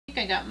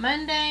I got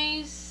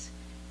Mondays,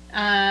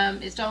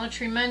 is Dollar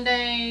Tree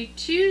Monday.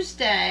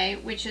 Tuesday,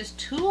 which is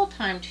Tool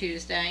Time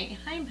Tuesday.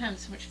 I'm having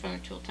so much fun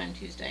with Tool Time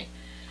Tuesday.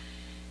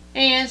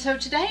 And so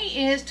today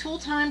is Tool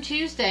Time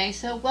Tuesday.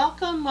 So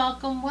welcome,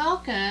 welcome,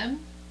 welcome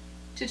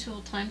to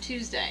Tool Time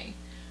Tuesday.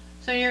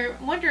 So you're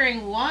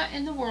wondering, what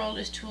in the world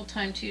is Tool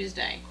Time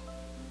Tuesday?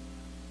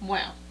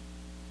 Well,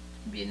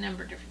 it can be a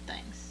number of different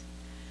things.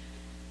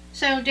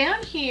 So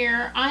down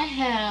here I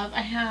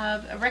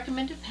have a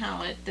recommended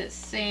palette that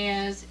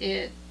says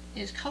it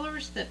is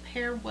colors that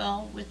pair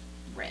well with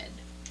red.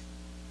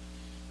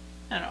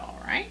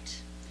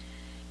 Alright.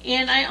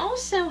 And I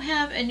also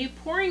have a new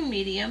pouring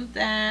medium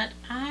that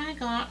I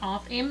got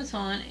off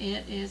Amazon.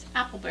 It is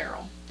Apple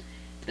Barrel.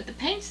 But the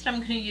paints that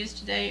I'm going to use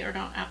today are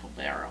not Apple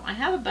Barrel. I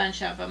have a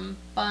bunch of them,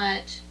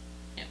 but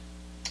yeah.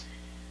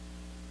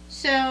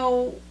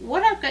 So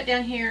what I've got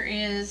down here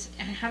is,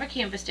 I have a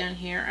canvas down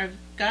here. I've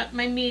got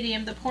my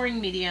medium, the pouring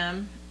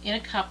medium, in a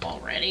cup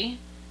already.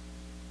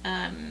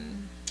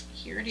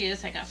 Here it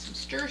is. I got some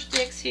stir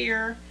sticks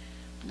here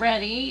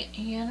ready,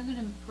 and I'm going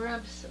to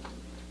grab some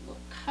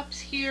little cups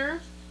here.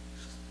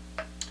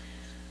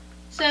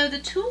 So the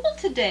tool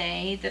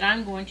today that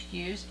I'm going to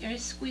use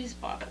is squeeze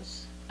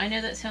bottles. I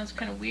know that sounds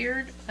kind of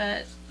weird,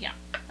 but yeah,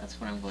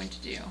 that's what I'm going to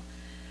do.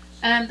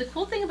 The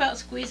cool thing about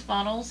squeeze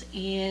bottles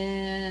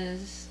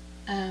is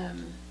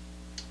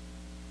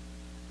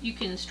you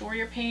can store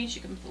your paints,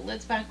 you can put the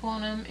lids back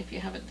on them if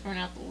you haven't thrown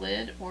out the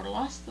lid or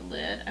lost the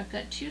lid. I've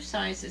got two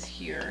sizes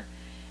here.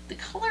 The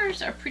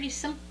colors are pretty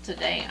simple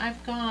today.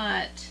 I've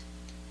got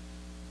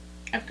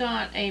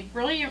a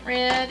brilliant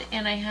red,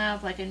 and I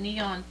have like a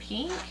neon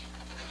pink.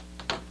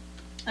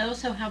 I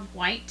also have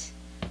white.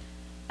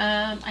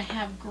 I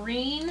have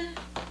green,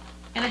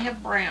 and I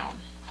have brown.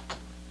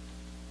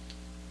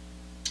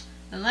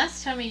 The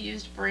last time I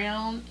used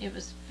brown, it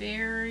was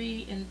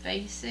very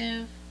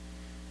invasive,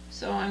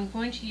 so I'm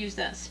going to use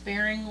that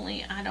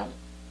sparingly. I'm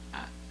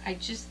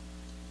just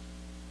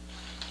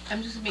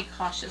going to be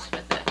cautious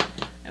with it.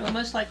 I will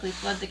most likely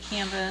flood the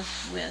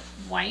canvas with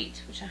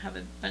white, which I have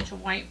a bunch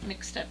of white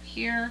mixed up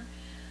here.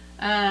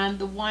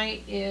 The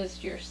white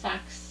is your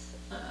Saks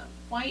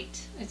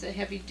white. It's a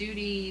heavy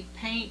duty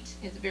paint.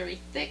 It's very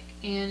thick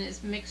and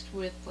is mixed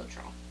with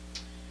Floetrol.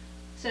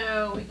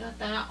 So we got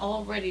that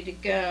all ready to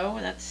go.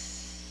 That's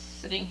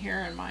sitting here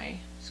in my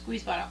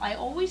squeeze bottle. I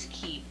always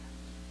keep,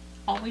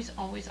 always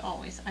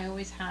I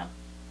always have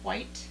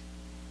white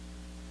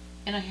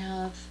and I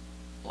have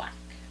black.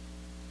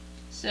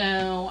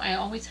 So I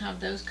always have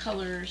those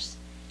colors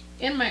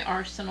in my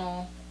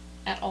arsenal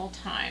at all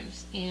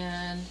times.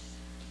 And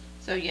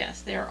so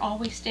yes, they're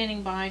always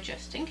standing by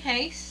just in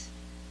case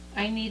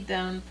I need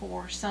them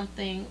for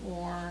something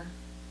or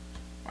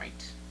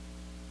right.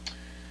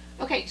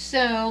 Okay,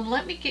 so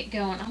let me get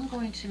going. I'm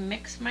going to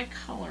mix my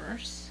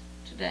colors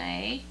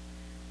today,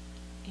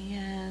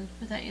 and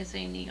that is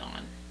a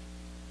neon,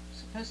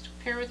 supposed to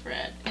pair with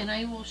red, and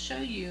I will show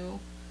you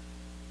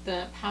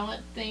the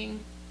palette thing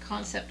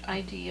concept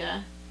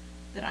idea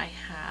that I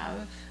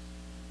have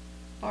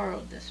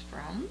borrowed this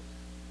from.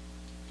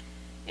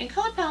 And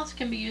color palettes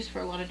can be used for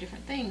a lot of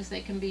different things.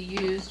 They can be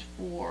used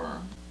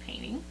for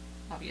painting,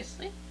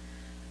 obviously.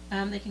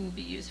 They can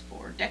be used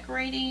for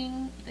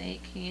decorating. They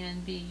can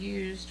be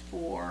used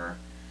for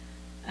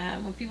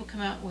when people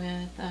come out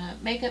with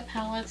makeup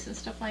palettes and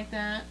stuff like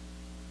that.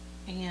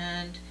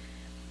 And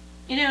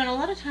you know, and a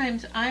lot of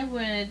times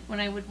when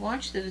I would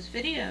watch those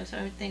videos,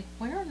 I would think,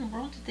 where in the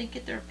world did they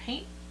get their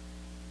paint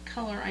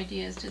color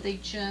ideas? Did they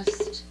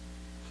just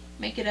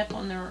make it up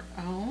on their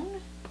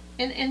own?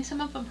 And some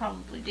of them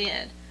probably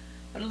did,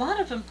 but a lot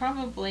of them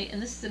probably,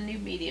 and this is a new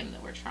medium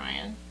that we're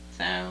trying,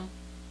 so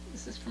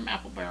this is from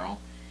Apple Barrel.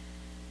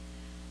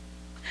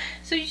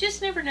 So you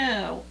just never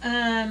know.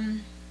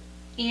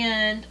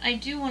 And I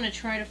do want to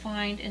try to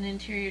find an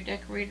interior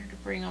decorator to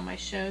bring on my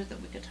show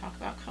that we could talk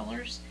about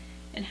colors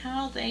and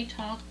how they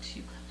talk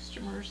to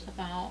customers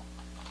about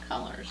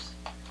colors.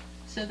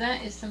 So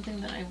that is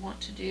something that I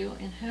want to do,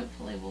 and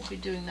hopefully we'll be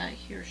doing that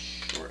here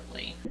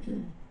shortly.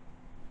 I'm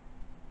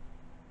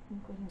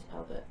going to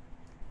tell that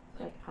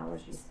it's like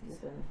allergy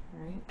season,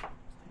 right?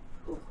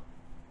 Ooh.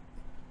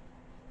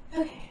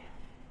 Okay.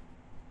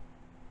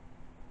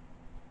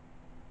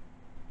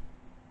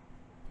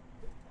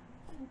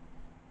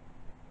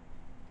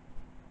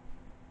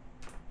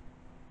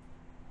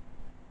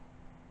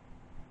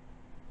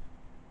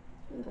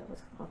 Ooh, that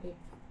was coffee.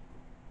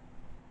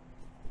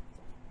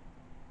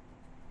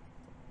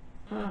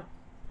 Should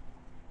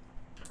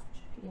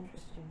be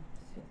interesting to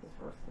see if this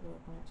works a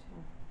little bit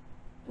too.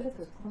 Look at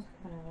those clones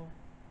coming out of there.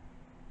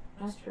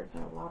 Last year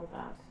got a lot of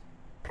that.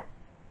 We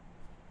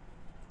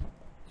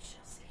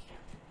shall see.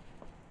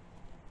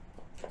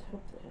 Let's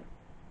hope that it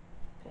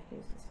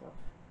behaves itself.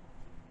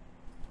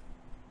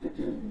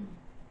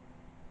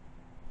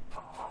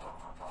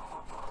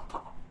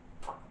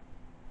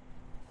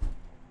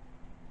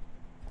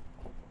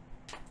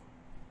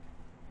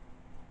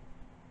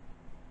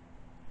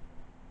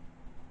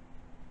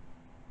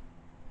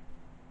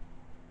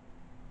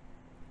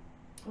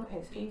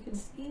 Okay, so you can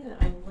see that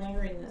I'm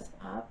layering this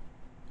up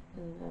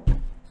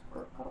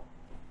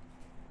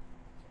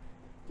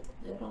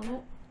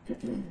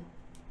She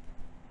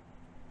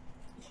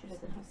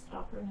doesn't have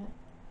stopper in it.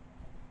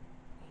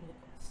 And it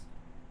does.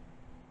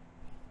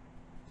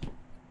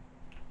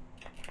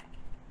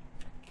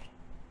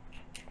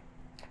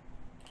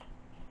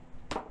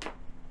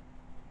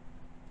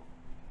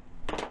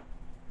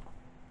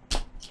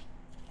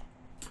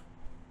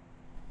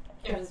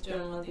 I was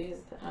doing one of these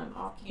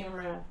off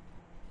camera,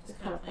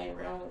 just kind of playing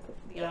around with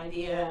the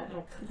idea, and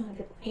I could not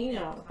get the paint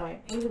out. So I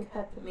even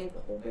cut and made the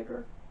hole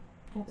bigger.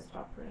 I have a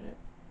stopper in it.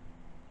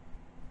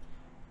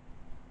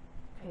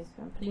 Okay,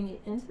 so I'm putting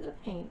it into the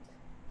paint,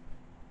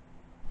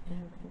 and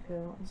I'm going to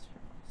go in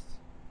circles.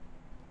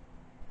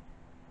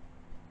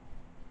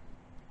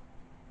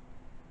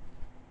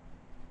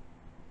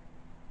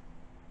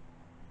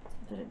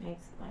 So that it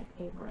makes like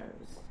a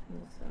rose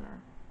in the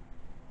center.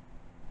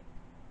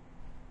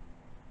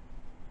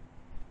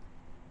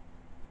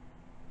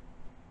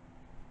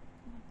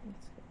 I think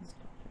it's getting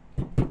started.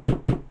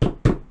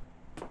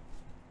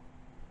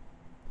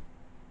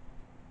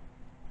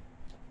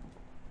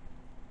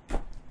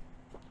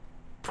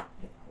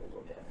 Make a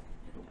little bit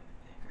bigger.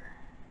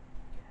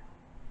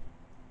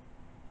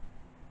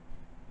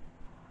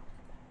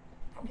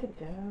 Good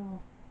go.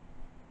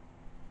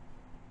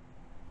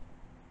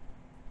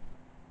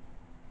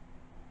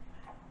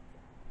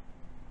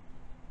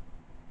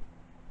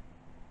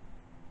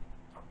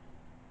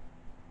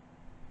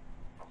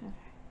 Okay.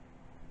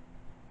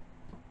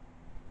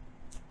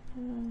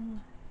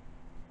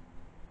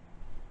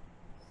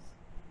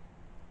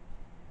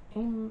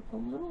 I'm a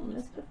little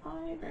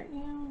mystified right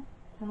now,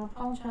 and I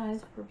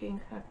apologize for being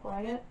kind of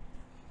quiet,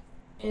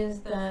 is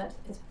that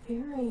it's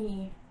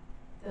very,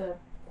 the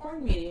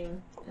pouring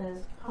medium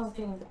is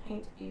causing the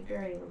paint to be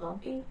very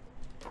lumpy,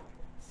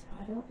 so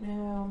I don't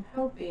know, I'm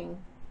hoping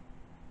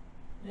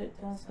that it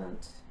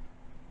doesn't,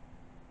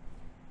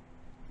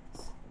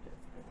 let's put it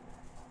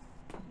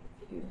for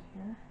the view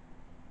here.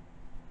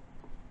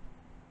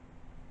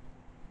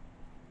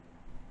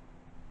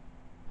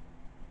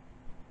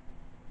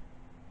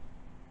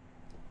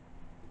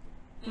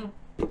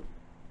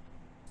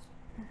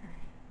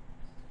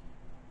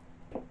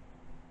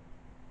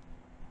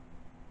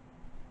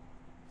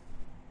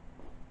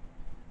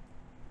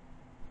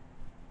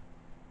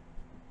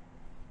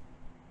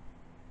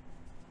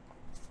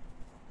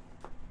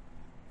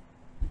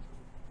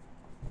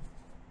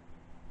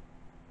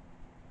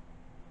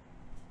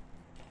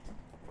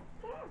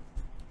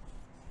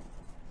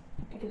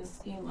 I can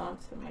see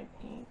lumps in my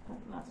paint, and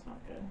that's not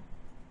good.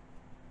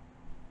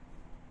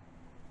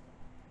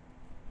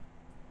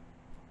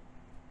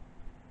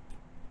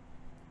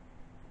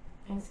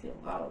 I can see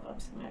a lot of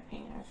lumps in my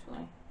paint,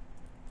 actually.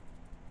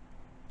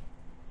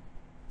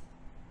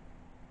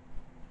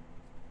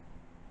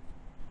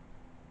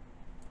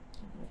 I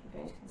don't know if you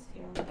guys can see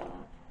them or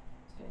not.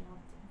 So I'll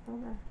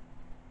flip over.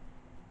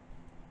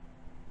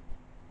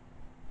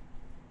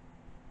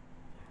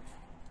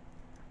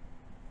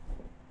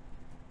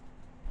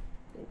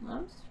 Big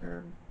lumps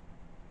or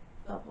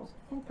bubbles?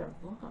 I think they're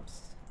lumps.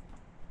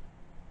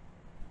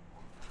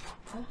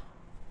 Ah.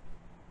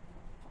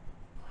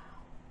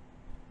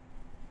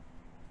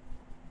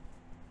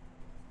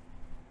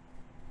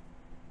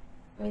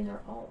 I mean,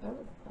 they're all over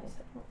the place.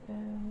 I don't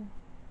know.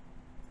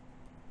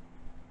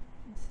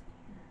 Let's see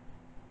here.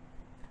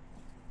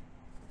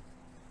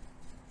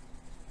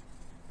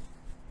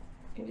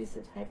 Maybe it's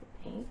the type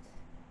of paint.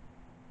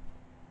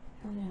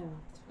 I don't know.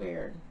 It's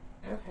weird.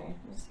 Okay,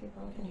 let's see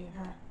what we can do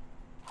here.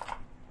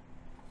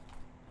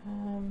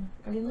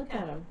 I mean, look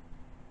at them.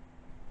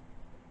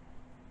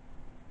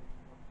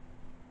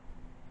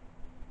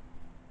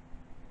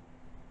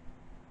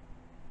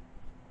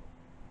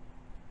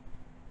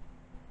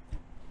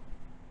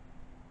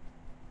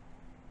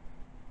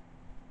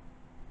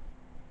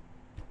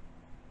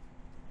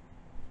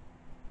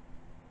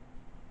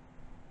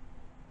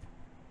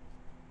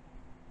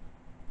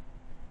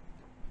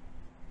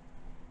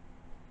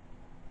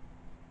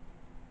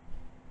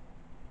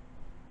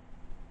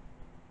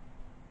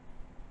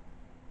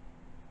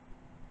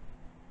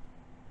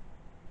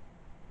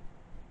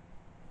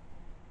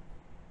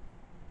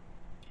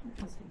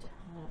 There's a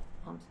ton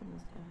of bumps in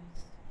this,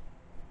 guys.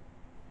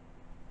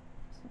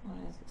 Isn't what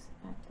I was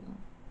expecting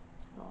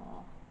at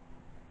all.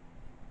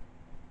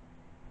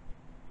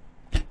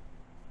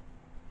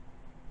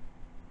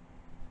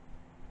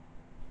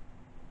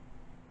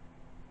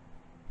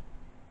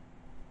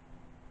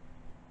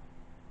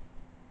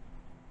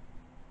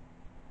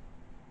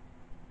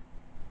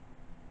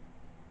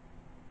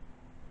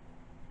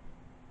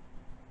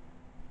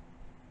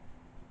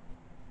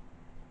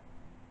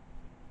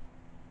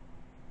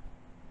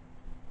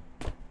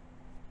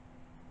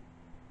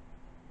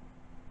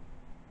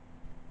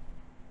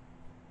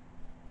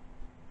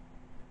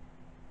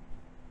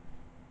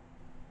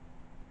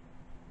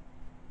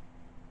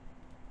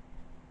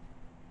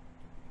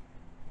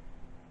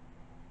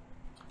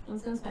 And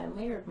since I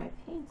layered my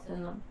paints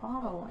in the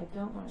bottle, I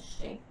don't want to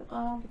shake the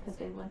bottle because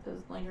I want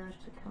those layers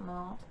to come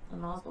out the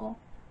nozzle,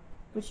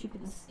 which you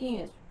can see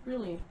is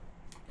really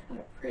kind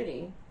of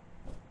pretty.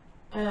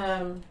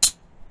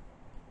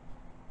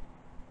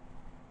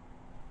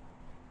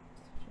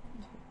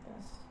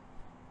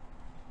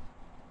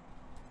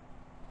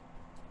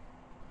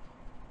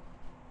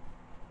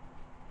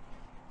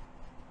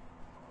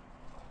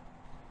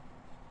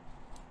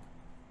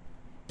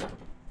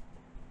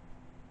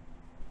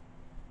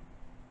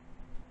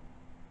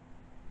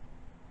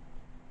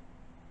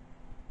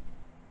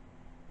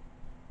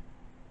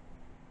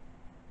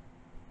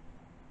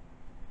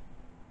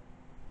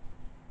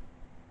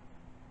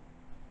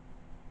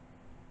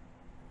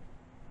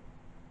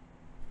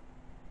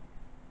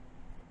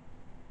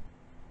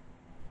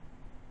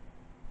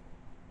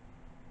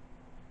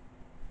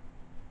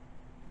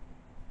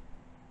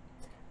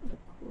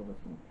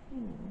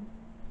 painting.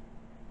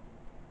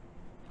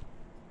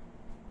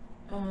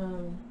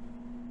 Um,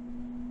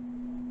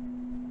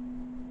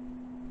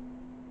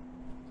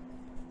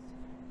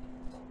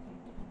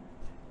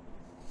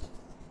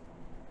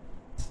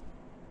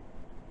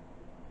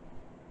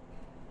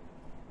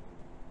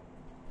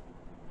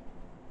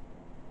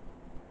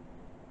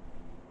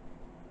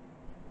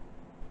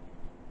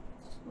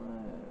 slowly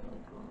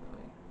going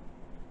away.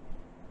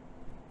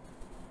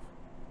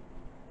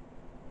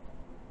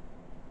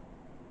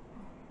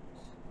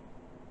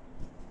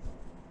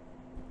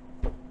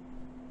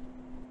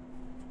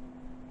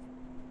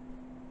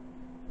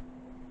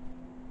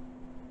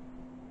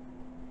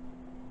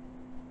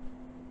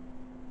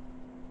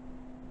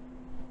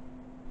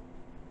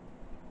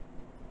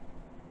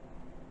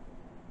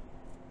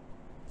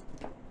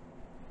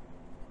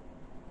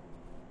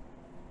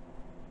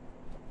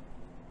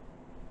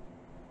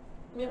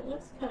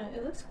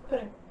 It looks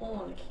kind of cool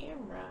on the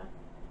camera.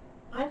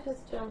 I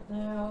just don't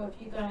know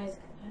if you guys,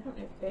 I don't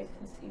know if you guys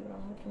can see what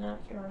I'm looking at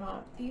here or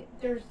not.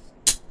 There's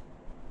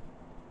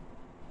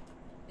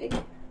big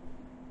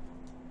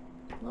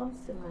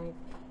lumps in my paint.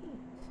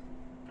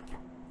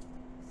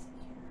 Let's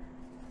see here.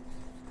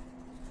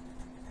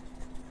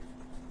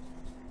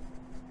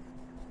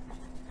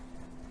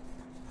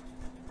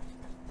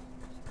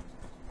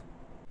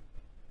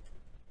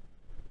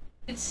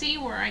 You could see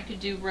where I could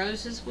do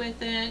roses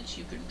with it.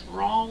 You could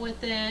draw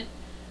with it.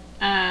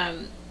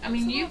 I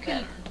mean, you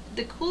can.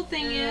 The cool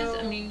thing is,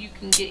 I mean, you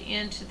can get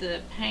into the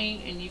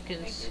paint and you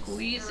can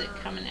squeeze it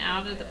coming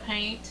out of the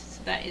paint,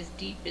 so that is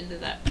deep into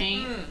that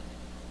paint.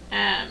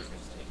 And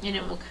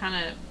it will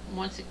kind of,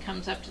 once it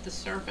comes up to the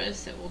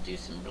surface, it will do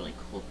some really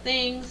cool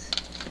things.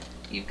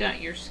 You've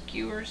got your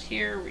skewers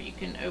here where you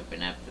can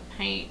open up the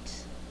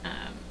paint.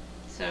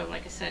 So,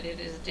 like I said, it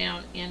is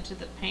down into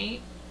the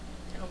paint.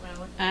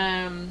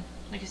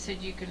 Like I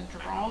said, you can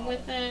draw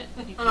with it.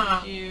 You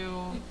can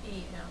do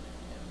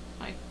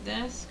like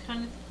this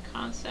kind of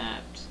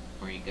concept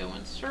where you go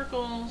in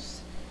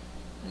circles,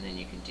 and then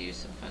you can do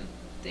some fun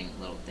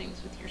little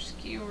things with your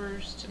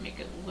skewers to make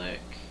it look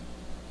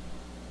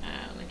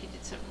like you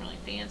did something really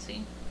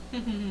fancy.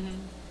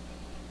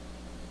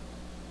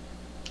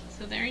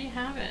 So there you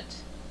have it.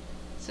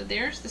 So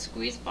there's the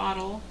squeeze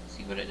bottle.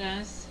 See what it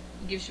does?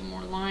 It gives you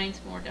more lines,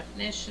 more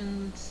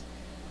definitions.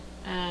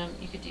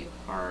 You could do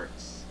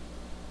hearts,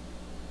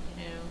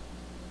 you know,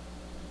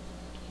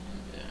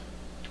 and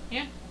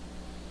yeah.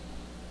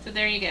 So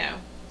there you go.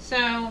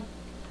 So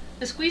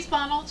the squeeze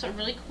bottles are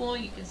really cool.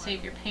 You can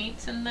save your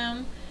paints in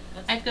them.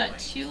 I've got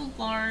 2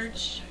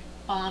 large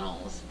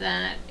bottles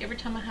that every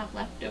time I have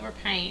leftover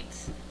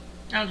paints,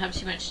 I don't have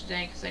too much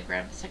today because I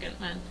grabbed the second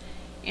one,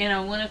 and I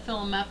want to fill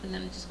them up and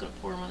then I'm just going to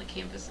pour them on the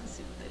canvas and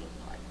see what they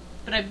look like.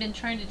 But I've been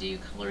trying to do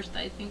colors that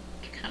I think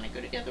kind of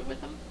go together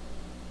with them.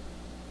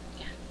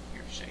 Yeah,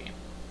 here I'll show you.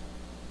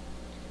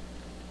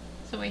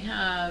 So we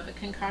have a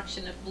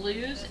concoction of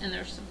blues, and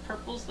there's some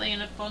purples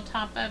laying up on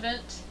top of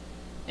it.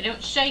 I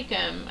don't shake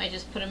them, I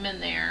just put them in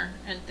there.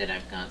 And then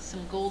I've got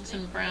some golds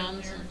and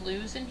browns and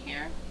blues in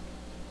here.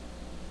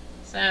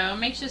 So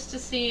I'm anxious to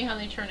see how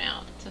they turn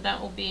out. So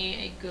that will be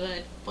a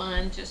good,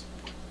 fun, just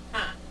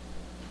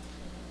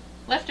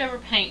leftover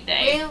paint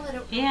day. Well,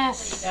 it'll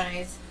yes.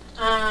 guys.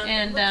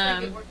 And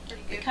like it worked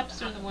pretty the good cups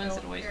for are the ones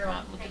that always come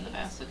out looking the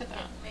best. Look at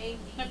that.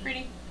 Isn't that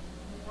pretty?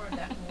 More of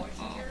that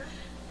moisture.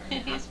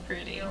 It is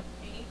pretty. I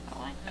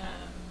like that.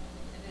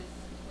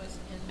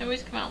 They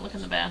always come out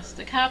looking the best.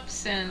 The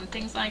cups and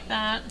things like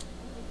that.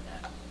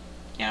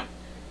 Yep.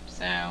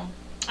 So,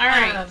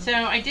 alright. So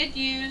I did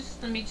use,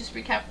 let me just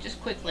recap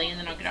just quickly and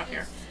then I'll get off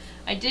here.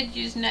 I did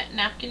use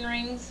napkin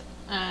rings.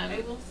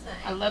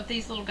 I love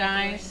these little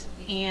guys,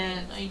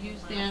 and I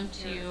use them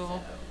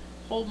to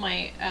hold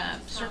my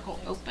circle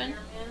open.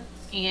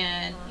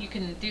 And you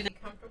can do that.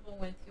 Comfortable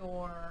with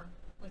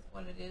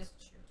what it is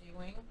that you're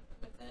doing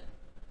with it.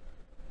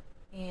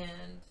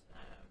 And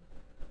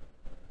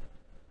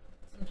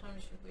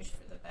sometimes you wish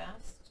for the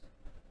best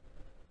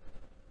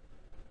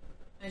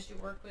as you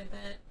work with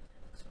it.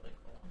 It's really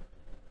cool.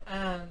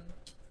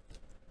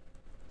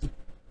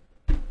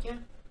 Yeah,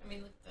 I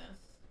mean, look at this.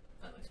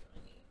 That looks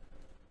really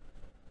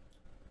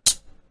neat.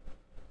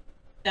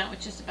 That with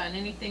just about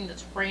anything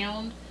that's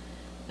round,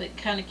 that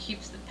kind of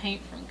keeps the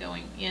paint from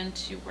going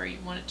into where you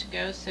want it to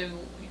go. So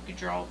you could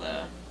draw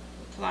the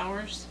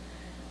flowers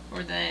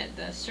or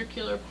the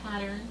circular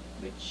pattern,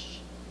 which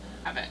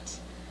have it.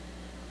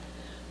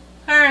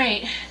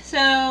 Alright,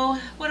 so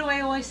what do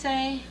I always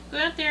say? Go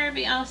out there,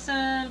 be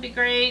awesome, be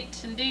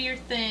great, and do your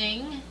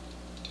thing.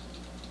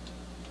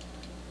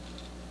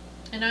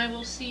 And I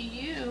will see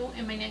you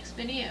in my next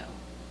video.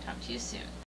 Talk to you soon.